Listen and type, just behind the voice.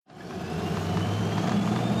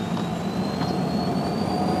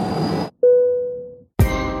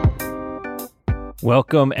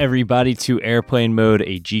Welcome, everybody, to Airplane Mode,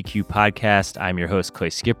 a GQ podcast. I'm your host,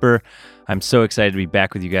 Clay Skipper. I'm so excited to be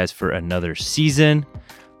back with you guys for another season.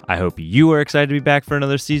 I hope you are excited to be back for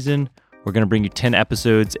another season. We're going to bring you 10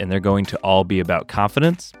 episodes, and they're going to all be about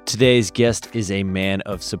confidence. Today's guest is a man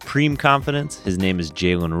of supreme confidence. His name is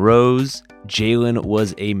Jalen Rose. Jalen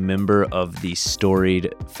was a member of the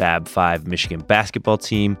storied Fab Five Michigan basketball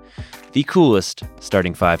team, the coolest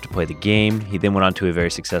starting five to play the game. He then went on to a very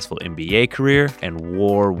successful NBA career and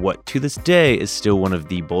wore what to this day is still one of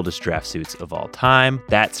the boldest draft suits of all time.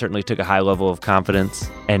 That certainly took a high level of confidence.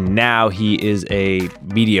 And now he is a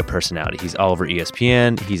media personality. He's all over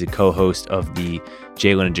ESPN. He's a co-host of the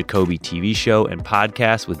Jalen and Jacoby TV show and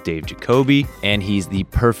podcast with Dave Jacoby. And he's the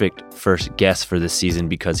perfect first guest for this season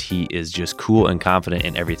because he is just cool and confident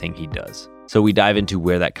in everything he does. So we dive into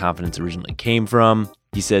where that confidence originally came from.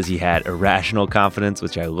 He says he had irrational confidence,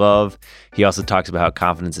 which I love. He also talks about how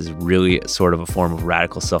confidence is really sort of a form of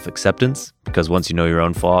radical self-acceptance because once you know your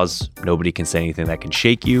own flaws, nobody can say anything that can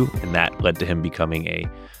shake you. And that led to him becoming a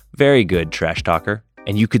very good trash talker.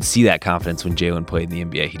 And you could see that confidence when Jalen played in the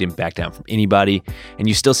NBA. He didn't back down from anybody. And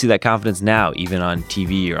you still see that confidence now, even on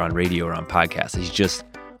TV or on radio or on podcasts. He's just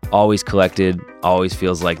always collected, always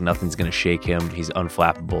feels like nothing's going to shake him. He's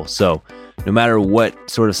unflappable. So no matter what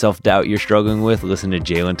sort of self-doubt you're struggling with, listen to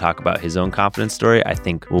Jalen talk about his own confidence story. I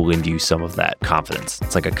think will lend you some of that confidence.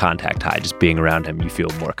 It's like a contact high. Just being around him, you feel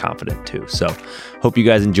more confident too. So hope you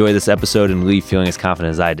guys enjoy this episode and leave feeling as confident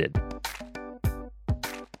as I did.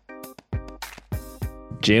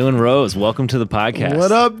 Jalen Rose, welcome to the podcast.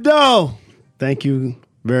 What up, though? Thank you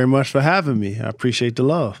very much for having me. I appreciate the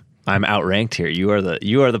love. I'm outranked here. You are the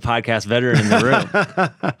podcast veteran in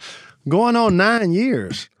the room. Going on 9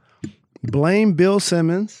 years. Blame Bill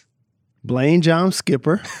Simmons. Blame John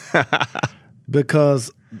Skipper.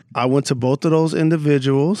 Because I went to both of those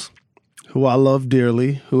individuals who I love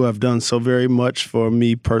dearly, who have done so very much for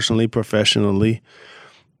me personally, professionally.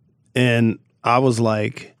 And I was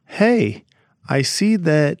like, hey, I see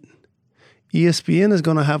that ESPN is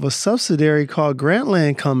going to have a subsidiary called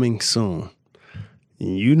Grantland coming soon.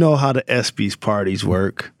 You know how the ESPYs parties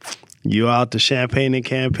work. You out to champagne and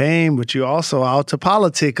campaign, but you also out to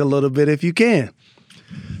politic a little bit if you can.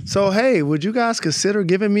 So, hey, would you guys consider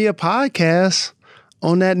giving me a podcast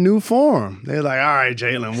on that new forum? They're like, all right,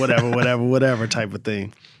 Jalen, whatever type of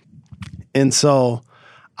thing. And so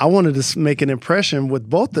I wanted to make an impression with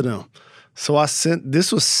both of them. So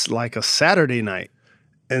this was like a Saturday night.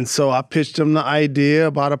 And so I pitched them the idea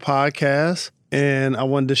about a podcast, and I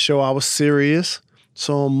wanted to show I was serious.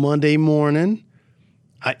 So on Monday morning,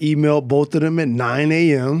 I emailed both of them at 9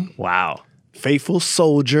 a.m. Wow. Faithful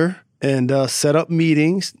soldier, and set up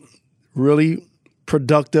meetings, really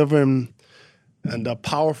productive and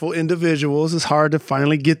powerful individuals. It's hard to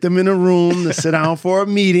finally get them in a room to sit down for a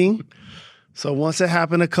meeting. So once it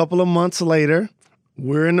happened a couple of months later,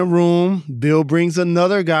 we're in the room. Bill brings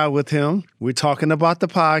another guy with him. We're talking about the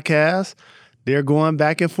podcast. They're going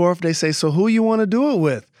back and forth. They say, so who you want to do it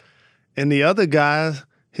with? And the other guy,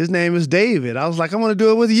 his name is David. I was like, I want to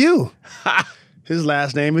do it with you. His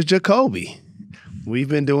last name is Jacoby. We've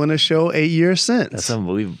been doing a show 8 years since. That's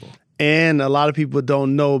unbelievable. And a lot of people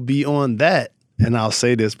don't know beyond that. And I'll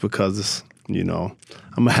say this because,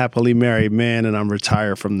 I'm a happily married man and I'm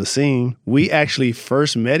retired from the scene. We actually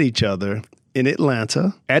first met each other in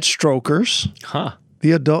Atlanta at Strokers,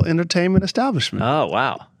 the adult entertainment establishment. Oh,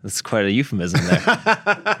 wow. That's quite a euphemism there.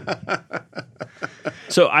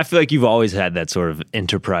 So I feel like you've always had that sort of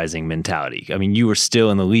enterprising mentality. I mean, you were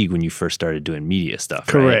still in the league when you first started doing media stuff,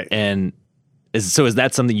 correct? Right? And is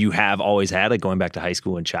that something you have always had, like going back to high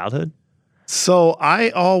school and childhood? So I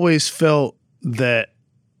always felt that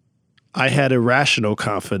I had irrational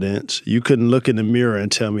confidence. You couldn't look in the mirror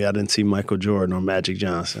and tell me I didn't see Michael Jordan or Magic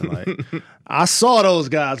Johnson. Like I saw those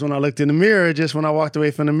guys when I looked in the mirror. Just when I walked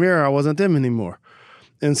away from the mirror, I wasn't them anymore.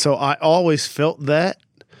 And so I always felt that.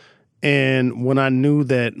 And when I knew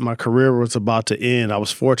that my career was about to end, I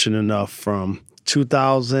was fortunate enough from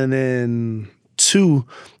 2002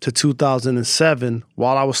 to 2007,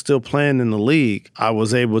 while I was still playing in the league, I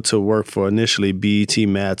was able to work for initially BET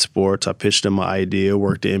Mad Sports. I pitched them my idea,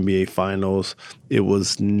 worked the NBA Finals. It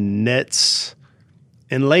was Nets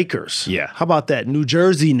and Lakers. Yeah. How about that? New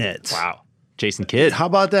Jersey Nets. Wow. Jason Kidd. How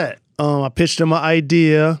about that? I pitched them my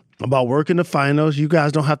idea about working the finals. You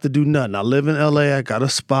guys don't have to do nothing. I live in LA. I got a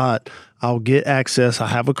spot. I'll get access. I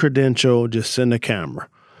have a credential. Just send a camera.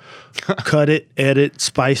 Cut it, edit,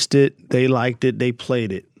 spiced it. They liked it. They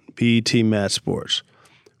played it. BET Mad Sports.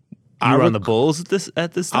 You were on the Bulls at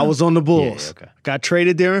this time? I was on the Bulls. Yeah, okay. Got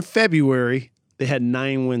traded there in February. They had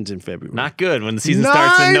 9 wins in February. Not good when the season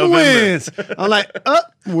starts in November. 9 wins. I'm like,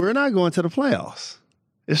 we're not going to the playoffs.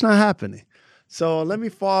 It's not happening. So let me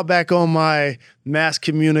fall back on my mass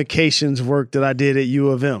communications work that I did at U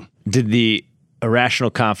of M. Did the irrational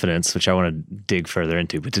confidence, which I want to dig further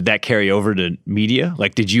into, but did that carry over to media?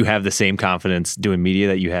 Like, did you have the same confidence doing media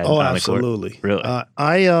that you had on absolutely. the court?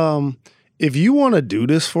 Really? If you want to do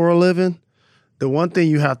this for a living, the one thing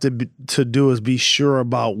you have to do is be sure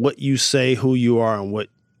about what you say, who you are, and what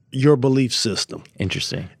your belief system.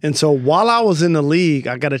 Interesting. And so while I was in the league,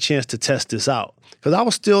 I got a chance to test this out because I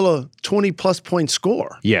was still a 20-plus point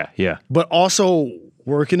scorer. Yeah. But also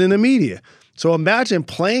working in the media. So imagine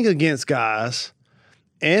playing against guys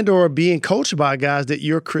and or being coached by guys that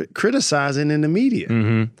you're criticizing in the media.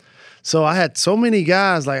 Mm-hmm. So I had so many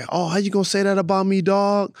guys like, oh, how you going to say that about me,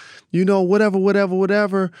 dog? You know,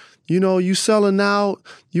 whatever. You know, you selling out.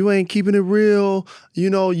 You ain't keeping it real. You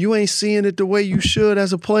know, you ain't seeing it the way you should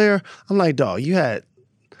as a player. I'm like, dog, you had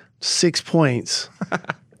 6 points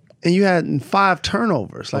and you had 5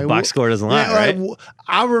 turnovers. Like, box score doesn't lie, right? Like,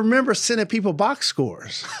 I remember sending people box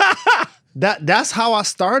scores. That's how I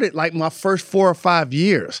started, like, my first 4 or 5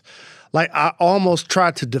 years. Like, I almost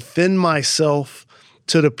tried to defend myself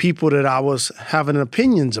to the people that I was having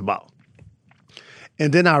opinions about.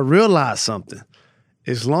 And then I realized something.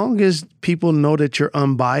 As long as people know that you're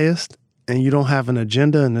unbiased and you don't have an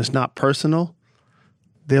agenda and it's not personal,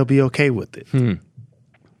 they'll be okay with it.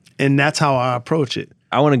 And that's how I approach it.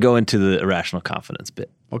 I want to go into the irrational confidence bit.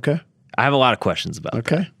 Okay. I have a lot of questions about that.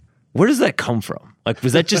 Okay. Where does that come from? Like,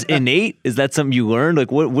 was that just innate? Is that something you learned?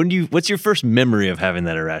 Like, what's your first memory of having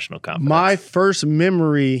that irrational confidence? My first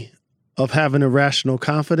memory of having irrational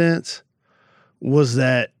confidence was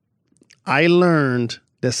that I learned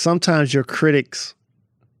that sometimes your critics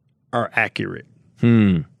are accurate.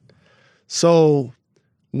 So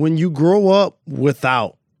when you grow up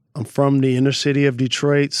without, I'm from the inner city of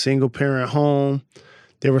Detroit, single parent home.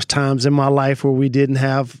 There was times in my life where we didn't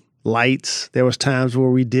have lights. There was times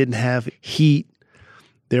where we didn't have heat.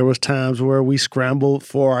 There was times where we scrambled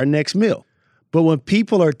for our next meal. But when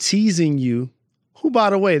people are teasing you, who,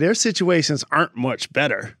 by the way, their situations aren't much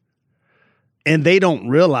better, and they don't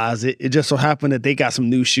realize it. It just so happened that they got some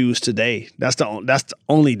new shoes today. That's the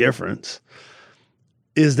only difference,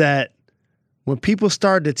 is that when people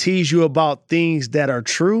start to tease you about things that are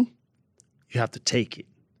true, you have to take it.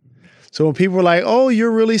 So when people are like, oh,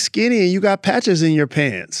 you're really skinny and you got patches in your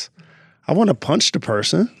pants, I want to punch the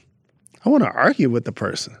person. I want to argue with the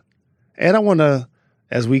person. And I want to,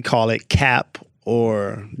 as we call it, cap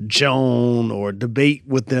or joan or debate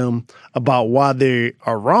with them about why they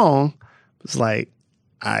are wrong. It's like,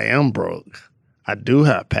 I am broke. I do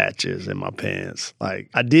have patches in my pants. Like,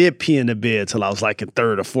 I did pee in the bed till I was like in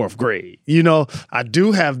 3rd or 4th grade. You know, I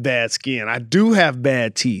do have bad skin. I do have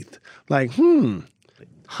bad teeth. Like,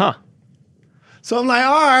 Huh. So I'm like,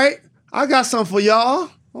 all right, I got something for y'all.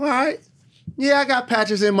 All right. Yeah, I got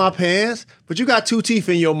patches in my pants, but you got 2 teeth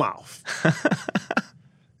in your mouth.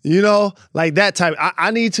 You know, like that type. I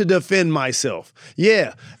need to defend myself.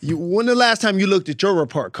 Yeah. When the last time you looked at your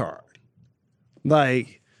report card?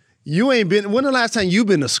 Like, when the last time you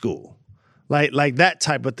been to school? Like that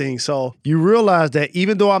type of thing. So you realize that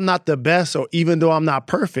even though I'm not the best or even though I'm not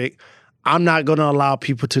perfect, I'm not going to allow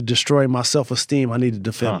people to destroy my self-esteem. I need to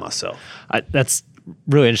defend myself. That's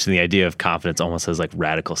really interesting, the idea of confidence almost as like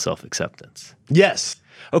radical self-acceptance. Yes.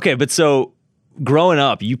 Okay, but so growing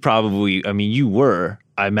up, you probably, you were,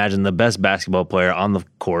 I imagine, the best basketball player on the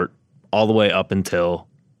court all the way up until,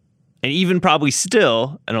 and even probably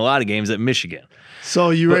still, in a lot of games at Michigan.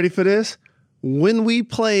 So you ready for this? When we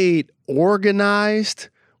played organized,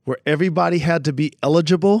 where everybody had to be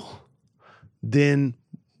eligible, then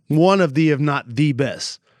one of the, if not the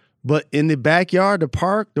best. But in the backyard, the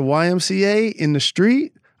park, the YMCA, in the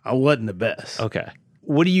street, I wasn't the best. Okay.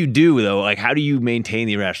 What do you do, though? Like, how do you maintain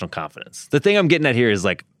the irrational confidence? The thing I'm getting at here is,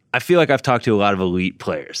 like, I feel like I've talked to a lot of elite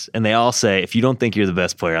players, and they all say, if you don't think you're the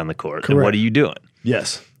best player on the court, then what are you doing?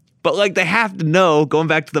 Yes. But, like, they have to know, going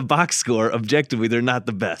back to the box score, objectively, they're not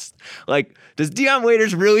the best. Like, does Dion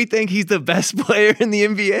Waiters really think he's the best player in the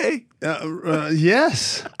NBA?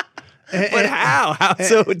 Yes. But how?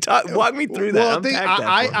 So walk me through that. Well,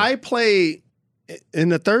 I played, in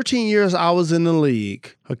the 13 years I was in the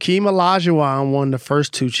league, Hakeem Olajuwon won the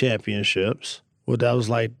first 2 championships. Well, that was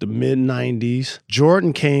like the mid-90s.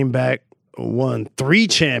 Jordan came back, won 3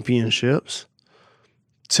 championships.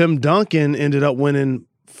 Tim Duncan ended up winning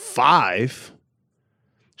 5.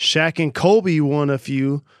 Shaq and Kobe won a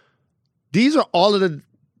few. These are all of the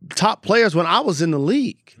top players when I was in the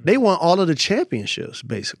league. They won all of the championships,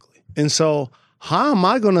 basically. And so How am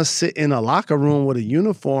I going to sit in a locker room with a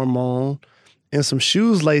uniform on and some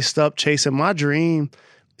shoes laced up chasing my dream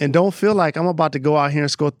and don't feel like I'm about to go out here and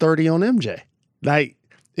score 30 on MJ? Like,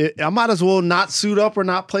 I might as well not suit up or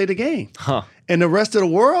not play the game. Huh. And the rest of the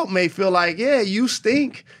world may feel like, yeah, you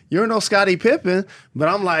stink. You're no Scottie Pippen. But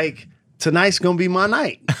I'm like, tonight's going to be my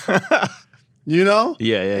night. You know?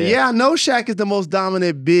 Yeah, I know Shaq is the most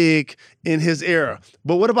dominant big in his era.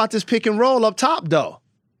 But what about this pick and roll up top, though?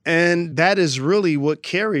 And that is really what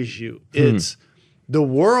carries you. It's the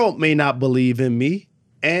world may not believe in me,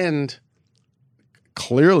 and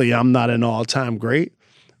clearly I'm not an all-time great.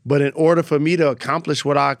 But in order for me to accomplish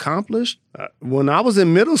what I accomplished, when I was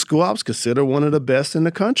in middle school, I was considered one of the best in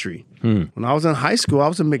the country. When I was in high school, I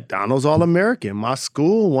was a McDonald's All-American. My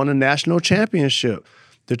school won a national championship.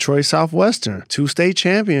 Detroit Southwestern, 2 state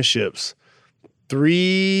championships,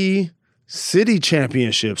 3 city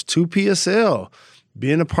championships, 2 PSL,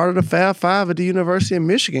 being a part of the Fab Five at the University of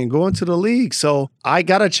Michigan, going to the league. So I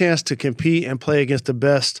got a chance to compete and play against the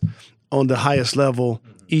best on the highest level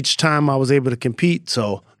each time I was able to compete.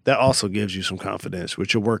 So that also gives you some confidence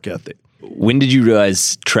with your work ethic. When did you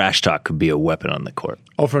realize trash talk could be a weapon on the court?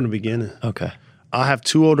 Oh, from the beginning. Okay. I have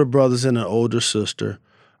 2 older brothers and an older sister.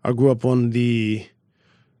 I grew up on the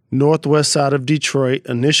northwest side of Detroit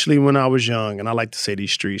initially when I was young. And I like to say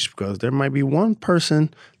these streets because there might be one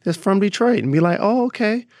person that's from Detroit and be like, oh,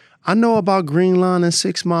 okay, I know about Green Line and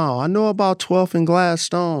 6 Mile. I know about 12th and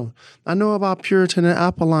Gladstone. I know about Puritan and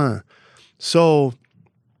Apple. So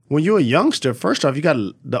when you're a youngster, first off,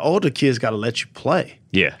 the older kids got to let you play.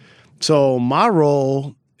 Yeah. So my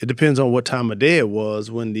role, it depends on what time of day it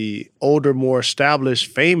was, when the older, more established,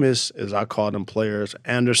 famous, as I call them, players,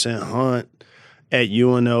 Anderson, Hunt at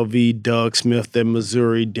UNLV, Doug Smith at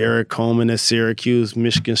Missouri, Derek Coleman at Syracuse,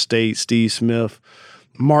 Michigan State, Steve Smith,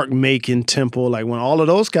 Mark Macon, Temple. Like when all of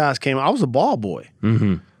those guys came, I was a ball boy.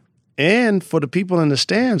 Mm-hmm. And for the people in the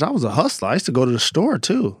stands, I was a hustler. I used to go to the store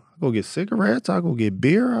too. I go get cigarettes, I go get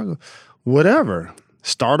beer, whatever.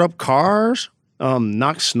 Start up cars,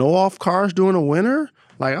 knock snow off cars during the winter.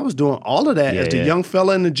 Like I was doing all of that as the young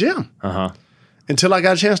fella in the gym until I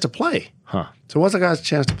got a chance to play. Huh. So once I got a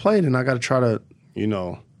chance to play, then I got to try to,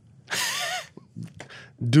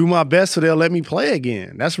 do my best so they'll let me play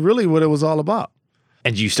again. That's really what it was all about.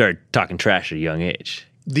 And you started talking trash at a young age?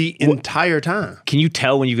 The entire time. Can you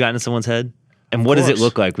tell when you've gotten in someone's head? And what does it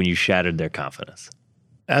look like when you shattered their confidence?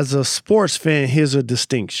 As a sports fan, here's a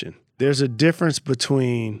distinction. There's a difference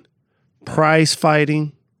between prize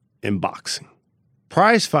fighting and boxing.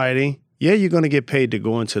 Prize fighting, you're going to get paid to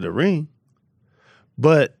go into the ring.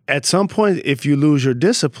 But at some point, if you lose your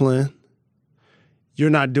discipline, you're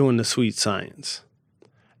not doing the sweet science.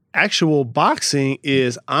 Actual boxing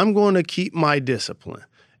is, I'm going to keep my discipline.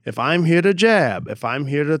 If I'm here to jab, if I'm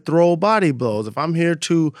here to throw body blows, if I'm here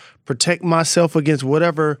to protect myself against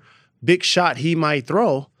whatever big shot he might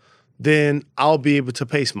throw, then I'll be able to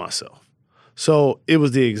pace myself. So it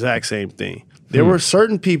was the exact same thing. There were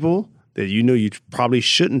certain people that you probably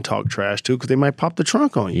shouldn't talk trash to because they might pop the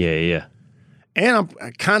trunk on you. Yeah. And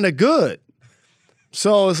I'm kind of good.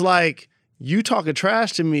 So it's like, you talking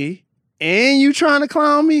trash to me and you trying to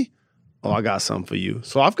clown me? Oh, I got something for you.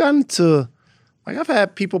 So I've gotten to, I've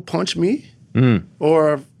had people punch me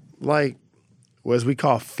or as we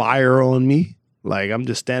call fire on me. Like I'm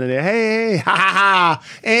just standing there, hey, ha, ha, ha,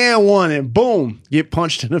 and one, and boom, get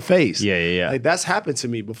punched in the face. Yeah. Like that's happened to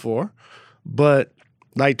me before. But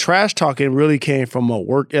like trash talking really came from a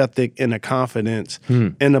work ethic and a confidence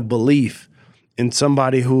and a belief in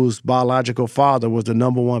somebody whose biological father was the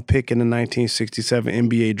number 1 pick in the 1967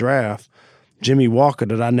 NBA draft, Jimmy Walker,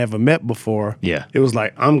 that I never met before. Yeah. It was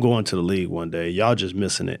like, I'm going to the league one day. Y'all just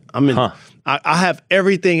missing it. I have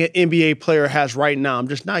everything an NBA player has right now. I'm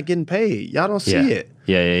just not getting paid. Y'all don't see it.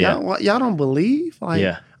 Yeah. Y'all don't believe?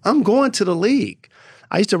 I'm going to the league.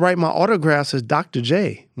 I used to write my autographs as Dr.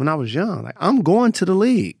 J when I was young. Like, I'm going to the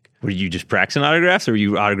league. Were you just practicing autographs or were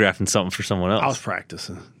you autographing something for someone else? I was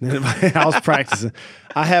practicing.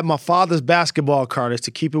 I had my father's basketball card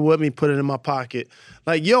to keep it with me, put it in my pocket.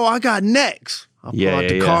 Like, yo, I got next. I pull out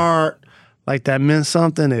the card. Like that meant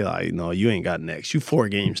something. They're like, no, you ain't got next. You 4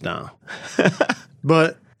 games down.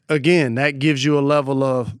 But again, that gives you a level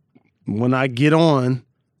of when I get on,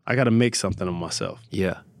 I got to make something of myself.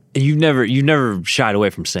 Yeah. And you've never shied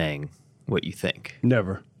away from saying what you think.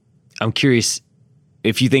 Never. I'm curious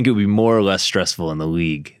if you think it would be more or less stressful in the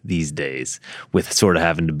league these days with sort of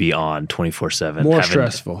having to be on 24/7. More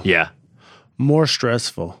stressful. Yeah. More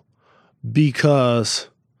stressful because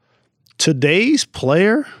today's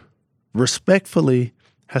player, respectfully,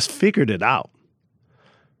 has figured it out.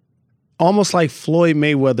 Almost like Floyd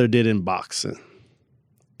Mayweather did in boxing.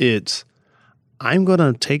 It's, I'm going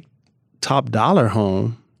to take top dollar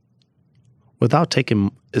home without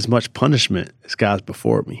taking as much punishment as guys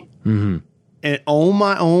before me. Mm-hmm. And own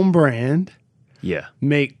my own brand. Yeah.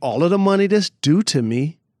 Make all of the money that's due to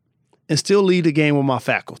me and still lead the game with my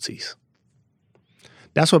faculties.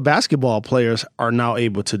 That's what basketball players are now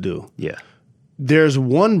able to do. Yeah. There's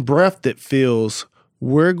one breath that feels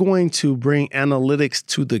we're going to bring analytics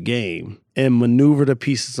to the game and maneuver the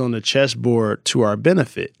pieces on the chessboard to our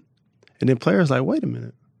benefit. And then players are like, wait a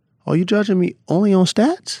minute. Oh, you judging me only on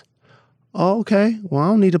stats? Oh, okay. Well, I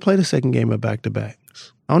don't need to play the second game of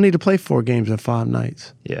back-to-backs. I don't need to play 4 games in 5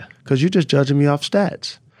 nights. Yeah. Because you're just judging me off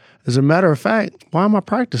stats. As a matter of fact, why am I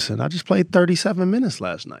practicing? I just played 37 minutes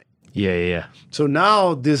last night. Yeah. So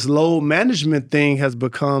now this load management thing has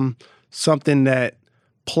become something that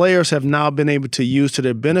players have now been able to use to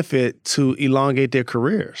their benefit to elongate their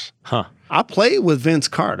careers. Huh. I played with Vince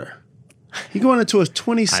Carter. He going into his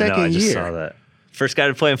 22nd year. I just saw that. First guy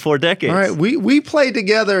to play in 4 decades. All right, we played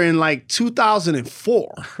together in like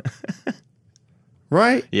 2004.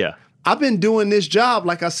 Right? Yeah. I've been doing this job,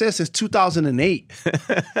 like I said, since 2008.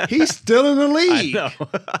 He's still in the league. I know.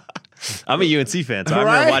 I'm a UNC fan, so I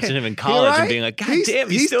remember watching him in college and being like, God damn,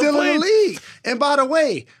 he's still in the league. And by the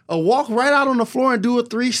way, a walk right out on the floor and do a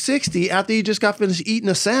 360 after he just got finished eating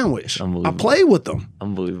a sandwich. I played with him.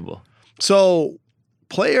 Unbelievable. So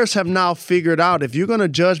players have now figured out if you're going to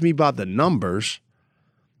judge me by the numbers,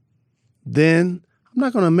 then I'm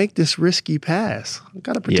not going to make this risky pass. I've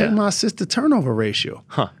got to protect my assist-to-turnover ratio.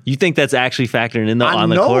 Huh. You think that's actually factoring in on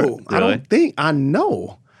the court? Really? I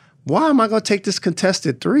know. Why am I going to take this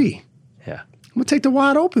contested 3? Yeah. I'm going to take the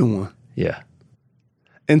wide open one. Yeah.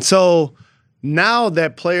 And so now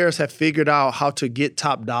that players have figured out how to get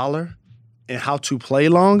top dollar and how to play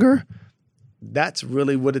longer, that's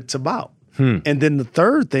really what it's about. And then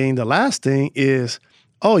the last thing is,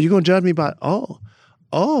 oh, you're going to judge me by,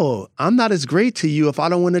 I'm not as great to you if I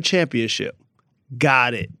don't win a championship.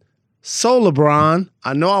 Got it. So LeBron,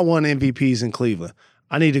 I know I won MVPs in Cleveland.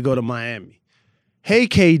 I need to go to Miami. Hey,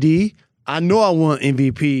 KD, I know I won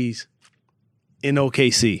MVPs in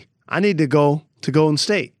OKC. I need to go to Golden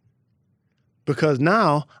State because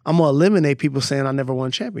now I'm going to eliminate people saying I never won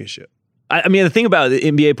a championship. I mean, the thing about the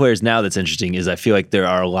NBA players now that's interesting is I feel like there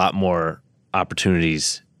are a lot more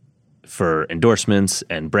opportunities for endorsements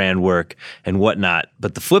and brand work and whatnot.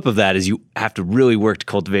 But the flip of that is you have to really work to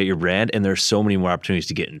cultivate your brand, and there's so many more opportunities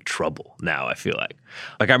to get in trouble now, I feel like.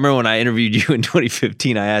 Like, I remember when I interviewed you in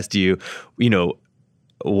 2015, I asked you,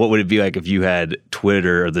 what would it be like if you had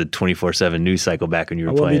Twitter or the 24/7 news cycle back when you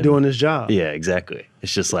were playing? I wouldn't be doing this job. Yeah, exactly.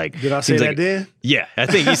 It's just like... Did I say that then? Yeah, I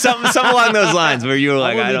think something along those lines where you were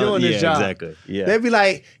like, I don't be doing this job. Exactly. Yeah. They'd be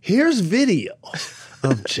like, here's video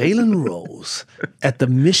of Jalen Rose at the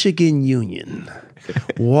Michigan Union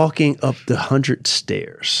walking up the 100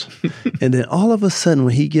 stairs. And then all of a sudden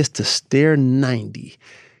when he gets to stair 90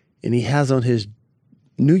 and he has on his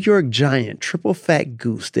New York Giant triple fat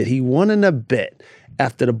goose that he won in a bet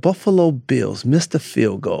after the Buffalo Bills missed a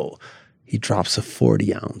field goal, he drops a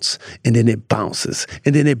 40 ounce and then it bounces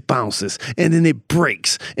and then it bounces and then it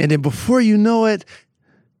breaks. And then before you know it,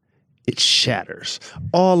 it shatters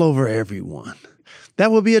all over everyone.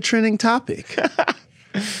 That would be a trending topic,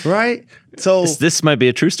 right? So this might be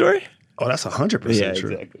a true story? Oh, that's 100% true.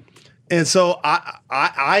 Exactly. And so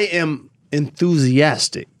I am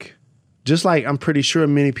enthusiastic, just like I'm pretty sure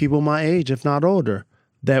many people my age, if not older,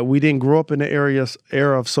 that we didn't grow up in the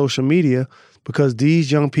era of social media because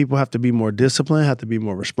these young people have to be more disciplined, have to be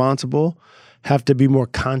more responsible, have to be more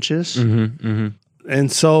conscious. And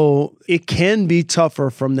so it can be tougher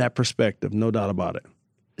from that perspective, no doubt about it.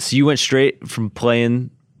 So you went straight from playing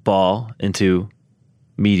ball into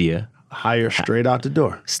media. Hire straight out the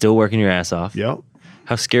door. Still working your ass off. Yep.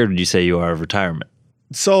 How scared would you say you are of retirement?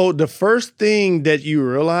 So the first thing that you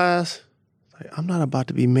realize, I'm not about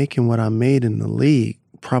to be making what I made in the league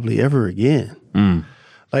probably ever again.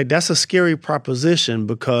 Like, that's a scary proposition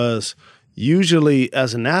because usually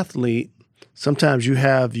as an athlete, sometimes you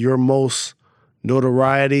have your most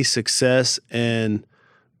notoriety, success, and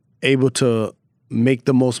able to make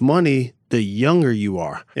the most money the younger you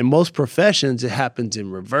are. In most professions, it happens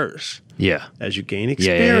in reverse. Yeah. As you gain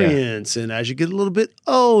experience and as you get a little bit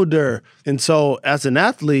older. And so as an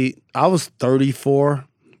athlete, I was 34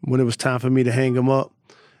 when it was time for me to hang them up.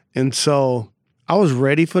 And so I was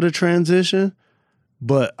ready for the transition,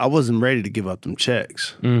 but I wasn't ready to give up them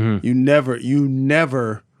checks. You're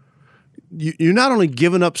not only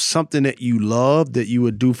giving up something that you love that you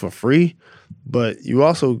would do for free, but you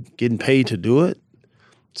also getting paid to do it.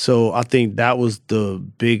 So I think that was the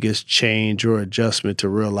biggest change or adjustment to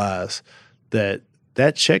realize that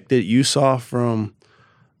that check that you saw from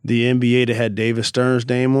the NBA that had David Stern's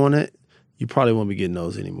name on it, you probably won't be getting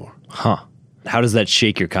those anymore. Huh. How does that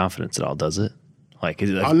shake your confidence at all, does it? Like, is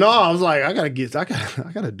it like No, I was like, I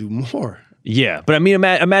gotta do more. yeah, but I mean,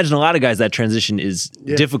 imagine a lot of guys that transition is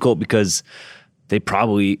difficult because they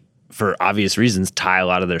probably, for obvious reasons, tie a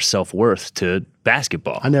lot of their self-worth to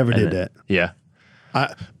basketball. I never did that. Yeah.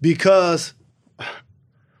 Because I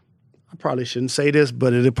probably shouldn't say this,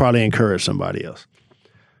 but it'll probably encourage somebody else.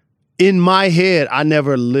 In my head, I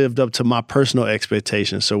never lived up to my personal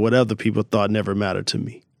expectations, so what other people thought never mattered to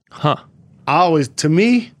me. Huh. To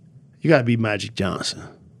me, you got to be Magic Johnson.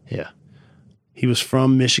 Yeah. He was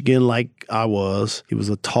from Michigan like I was. He was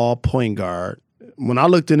a tall point guard. When I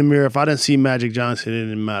looked in the mirror, if I didn't see Magic Johnson, it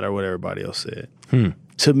didn't matter what everybody else said.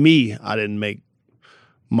 To me, I didn't make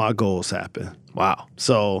my goals happen. Wow.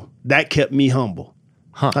 So that kept me humble.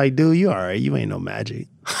 Huh. Like, dude, you all right. You ain't no Magic.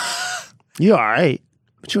 You all right,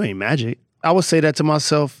 but you ain't Magic. I would say that to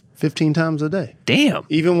myself 15 times a day. Damn.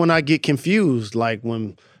 Even when I get confused, like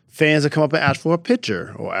when fans that come up and ask for a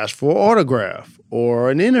picture or ask for an autograph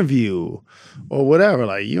or an interview or whatever,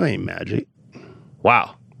 like, you ain't Magic.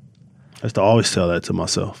 Wow. I used to always tell that to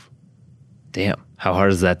myself. Damn. How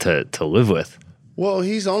hard is that to live with? Well,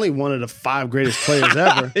 he's only one of the 5 greatest players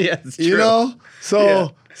ever. Yeah, it's true. You know?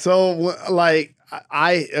 So like,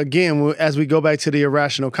 I again, as we go back to the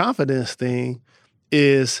irrational confidence thing,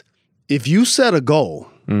 is if you set a goal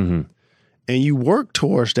and you work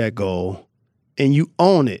towards that goal and you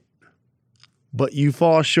own it, but you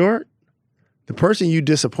fall short, the person you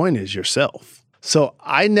disappoint is yourself. So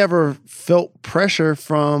I never felt pressure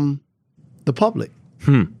from the public.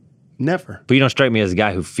 Never. But you don't strike me as a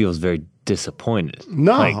guy who feels very disappointed.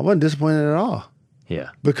 No, I wasn't disappointed at all. Yeah.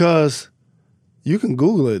 Because you can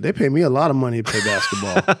Google it. They pay me a lot of money to play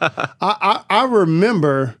basketball. I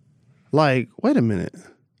remember, like, wait a minute.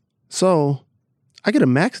 So I get a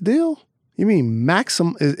max deal? You mean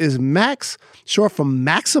maximum? Is max short for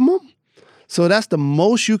maximum? So that's the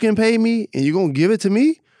most you can pay me and you're going to give it to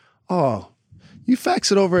me? Oh, you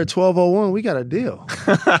fax it over at 1201. We got a deal.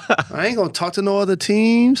 I ain't going to talk to no other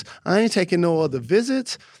teams. I ain't taking no other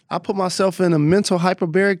visits. I put myself in a mental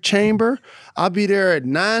hyperbaric chamber. I'll be there at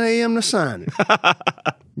 9 a.m. to sign it.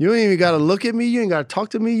 You ain't even got to look at me. You ain't got to talk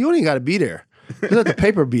to me. You ain't even got to be there. Just let the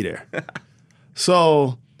paper be there.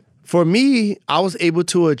 So for me, I was able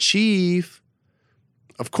to achieve,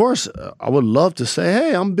 of course, I would love to say,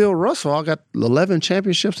 hey, I'm Bill Russell. I got 11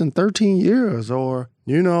 championships in 13 years. Or,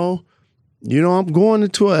 I'm going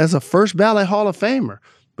into as a first ballot Hall of Famer.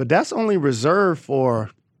 But that's only reserved for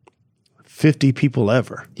 50 people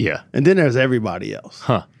ever. Yeah. And then there's everybody else.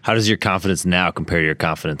 Huh. How does your confidence now compare to your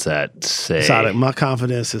confidence at, say... So my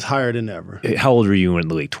confidence is higher than ever. How old were you in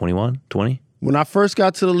the league? 21? 20? When I first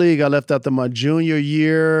got to the league, I left after my junior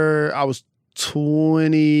year. I was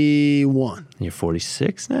 21. You're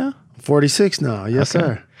 46 now? 46 now. Yes,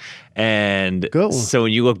 sir. And good one. So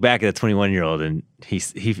when you look back at the 21-year-old and he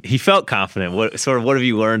felt confident, what have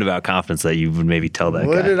you learned about confidence that you would maybe tell that guy?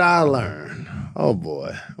 What did I learn? Oh,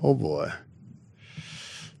 boy.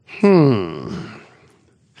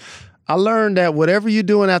 I learned that whatever you're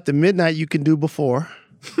doing after midnight, you can do before.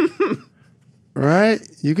 Right?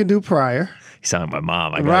 You can do prior. You sound like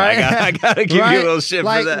my mom. I gotta give you a little shit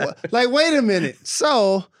for that. Like, wait a minute.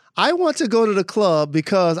 So I want to go to the club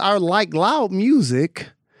because I like loud music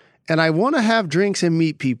and I want to have drinks and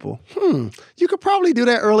meet people. You could probably do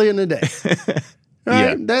that early in the day.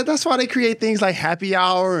 Right? Yeah. That's why they create things like happy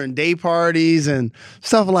hour and day parties and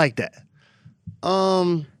stuff like that.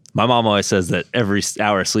 My mom always says that every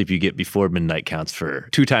hour of sleep you get before midnight counts for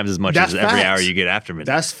 2 times as much as every hour you get after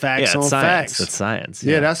midnight. That's facts on science. facts. That's science.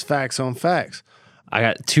 Yeah, that's facts on facts. I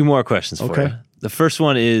got 2 more questions for you. The first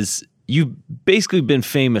one is, you've basically been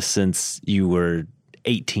famous since you were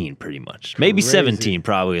 18 pretty much. Maybe 17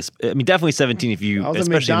 probably. I mean, definitely 17 if you, I was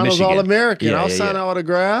especially a McDonald's in Michigan. All-American. I was signing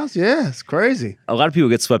autographs. Yeah, it's crazy. A lot of people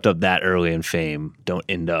get swept up that early in fame, don't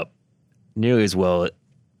end up nearly as well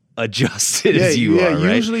adjusted as you are,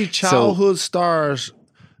 right? Usually childhood stars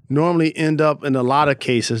normally end up, in a lot of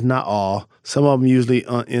cases, not all, some of them usually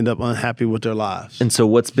end up unhappy with their lives. And so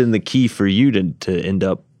what's been the key for you to end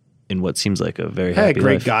up in what seems like a very happy life? I had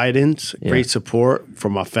great guidance, great support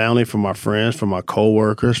from my family, from my friends, from my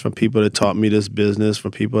coworkers, from people that taught me this business,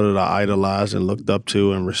 from people that I idolized and looked up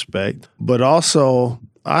to and respect. But also,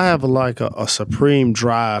 I have a supreme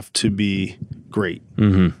drive to be great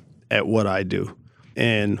at what I do.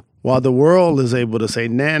 And while the world is able to say,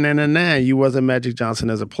 nah, you wasn't Magic Johnson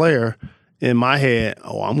as a player, in my head,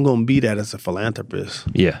 I'm going to be that as a philanthropist.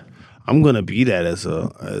 Yeah. I'm going to be that as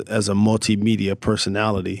a multimedia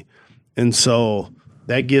personality. And so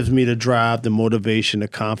that gives me the drive, the motivation, the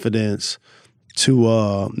confidence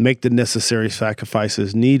to make the necessary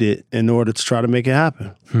sacrifices needed in order to try to make it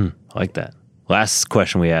happen. I like that. Last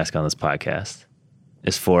question we ask on this podcast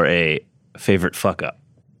is for a favorite fuck up.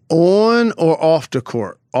 On or off the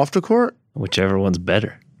court? Off the court? Whichever one's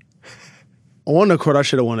better. On the court, I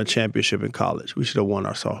should have won a championship in college. We should have won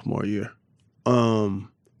our sophomore year.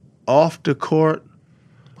 Off the court.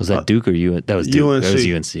 Was that Duke or UNC? That was Duke. That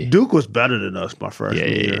was UNC. Duke was better than us my freshman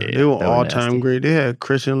year. They were all-time great. They had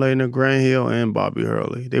Christian Laettner, Grant Hill, and Bobby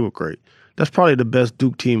Hurley. They were great. That's probably the best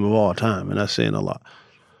Duke team of all time, and that's saying a lot.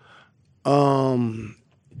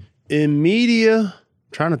 In media, I'm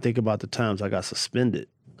trying to think about the times I got suspended.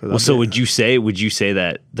 Well, so would you say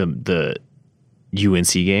that the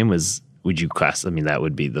UNC game was? Would you class? I mean, that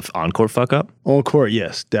would be the on-court fuck up. On court,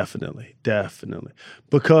 yes, definitely,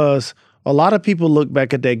 because a lot of people look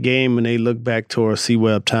back at that game and they look back toward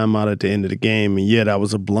C-Web timeout at the end of the game, and that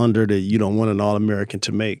was a blunder that you don't want an All-American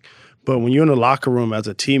to make. But when you're in the locker room as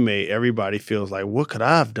a teammate, everybody feels like, what could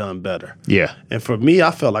I have done better? Yeah. And for me,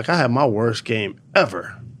 I felt like I had my worst game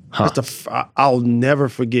ever. I'll never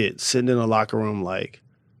forget sitting in the locker room like,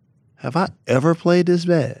 have I ever played this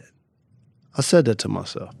bad? I said that to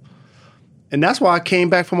myself. And that's why I came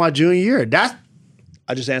back for my junior year.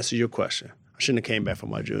 I just answered your question. I shouldn't have came back for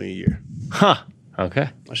my junior year. Okay.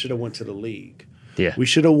 I should have went to the league. Yeah. We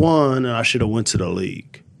should have won, and I should have went to the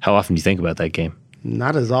league. How often do you think about that game?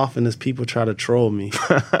 Not as often as people try to troll me.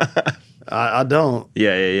 I don't.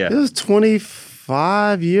 Yeah. It was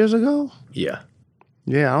 25 years ago. Yeah.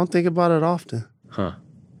 Yeah, I don't think about it often.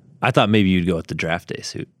 I thought maybe you'd go with the draft day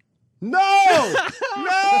suit. No,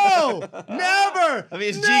 never. I mean,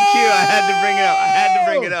 it's GQ. I had to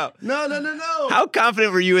bring it up. No. How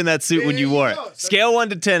confident were you in that suit when you wore it? Scale 1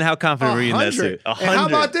 to 10, how confident were you in that suit? 100. And how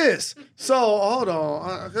about this? So, hold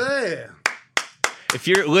on. If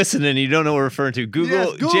you're listening and you don't know what we're referring to,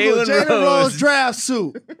 Google Jalen Rose draft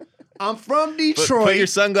suit. I'm from Detroit. Put your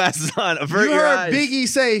sunglasses on. Avert you your heard eyes. Biggie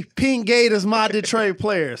say Pink Gators, my Detroit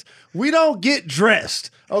players. We don't get dressed.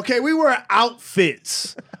 Okay, we wear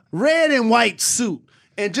outfits. Red and white suit.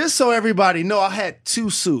 And just so everybody know, I had 2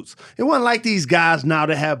 suits. It wasn't like these guys now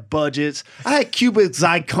that have budgets. I had cubic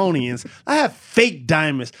zirconians. I had fake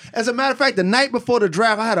diamonds. As a matter of fact, the night before the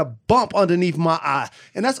draft, I had a bump underneath my eye.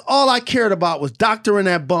 And that's all I cared about was doctoring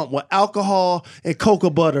that bump with alcohol and cocoa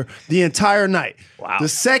butter the entire night. Wow. The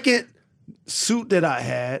second suit that I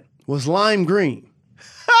had was lime green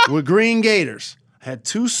with green gators. I had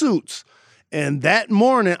 2 suits. And that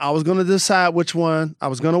morning, I was going to decide which one I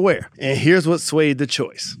was going to wear. And here's what swayed the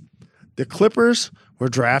choice. The Clippers were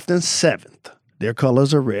drafting 7th. Their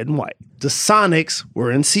colors are red and white. The Sonics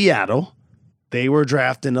were in Seattle. They were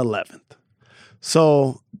drafting 11th.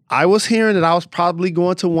 So I was hearing that I was probably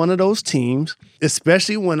going to one of those teams,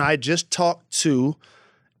 especially when I just talked to,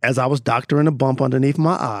 as I was doctoring a bump underneath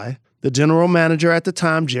my eye, the general manager at the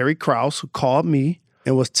time, Jerry Krause, who called me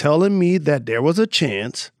and was telling me that there was a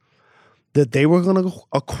chance that they were going to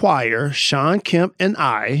acquire Sean Kemp and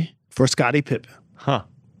I for Scottie Pippen.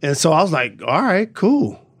 And so I was like, all right,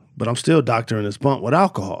 cool. But I'm still doctoring this bump with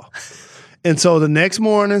alcohol. And so the next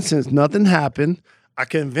morning, since nothing happened, I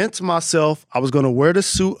convinced myself I was going to wear the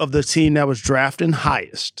suit of the team that was drafting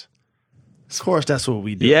highest. Of course, that's what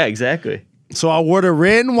we did. Yeah, exactly. So I wore the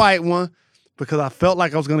red and white one because I felt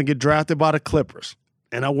like I was going to get drafted by the Clippers.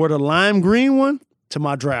 And I wore the lime green one to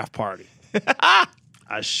my draft party.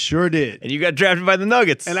 I sure did. And you got drafted by the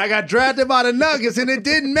Nuggets. And I got drafted by the Nuggets, and it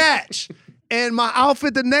didn't match. And my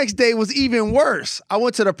outfit the next day was even worse. I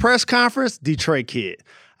went to the press conference, Detroit kid.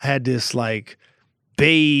 I had this like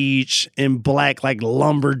beige and black like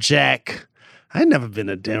lumberjack. I had never been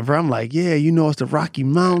to Denver. I'm like, yeah, it's the Rocky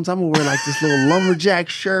Mountains. I'm going to wear like this little lumberjack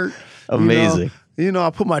shirt. Amazing. I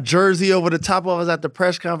put my jersey over the top of us at the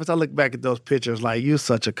press conference. I look back at those pictures like, you're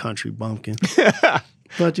such a country bumpkin.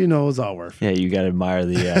 But, it was all worth it. Yeah, you got to admire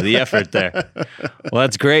the effort there. Well,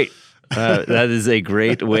 that's great. That is a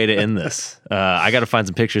great way to end this. I got to find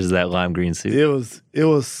some pictures of that lime green suit. It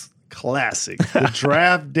was classic. The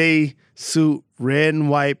draft day suit, red and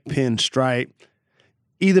white pinstripe.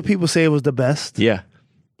 Either people say it was the best. Yeah.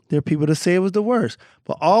 There are people that say it was the worst.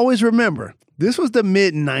 But always remember, this was the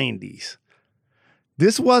mid-'90s.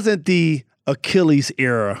 This wasn't the Achilles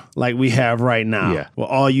era like we have right now. Yeah. Where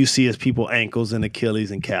all you see is people ankles and Achilles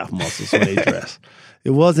and calf muscles when they dress. It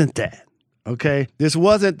wasn't that. Okay? This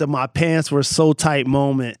wasn't the my pants were so tight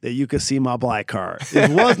moment that you could see my black card. It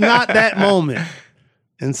was not that moment.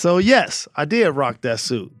 And so, yes, I did rock that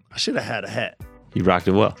suit. I should have had a hat. You rocked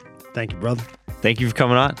it well. Thank you, brother. Thank you for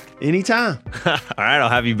coming on. Anytime. All right, I'll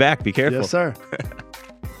have you back. Be careful. Yes, sir.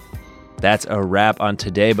 That's a wrap on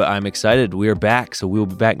today, but I'm excited. We are back. So we will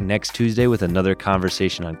be back next Tuesday with another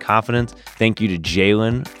conversation on confidence. Thank you to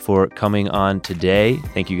Jalen for coming on today.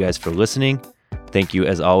 Thank you guys for listening. Thank you,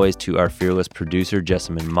 as always, to our fearless producer,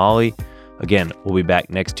 Jessamine Molly. Again, we'll be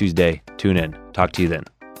back next Tuesday. Tune in. Talk to you then.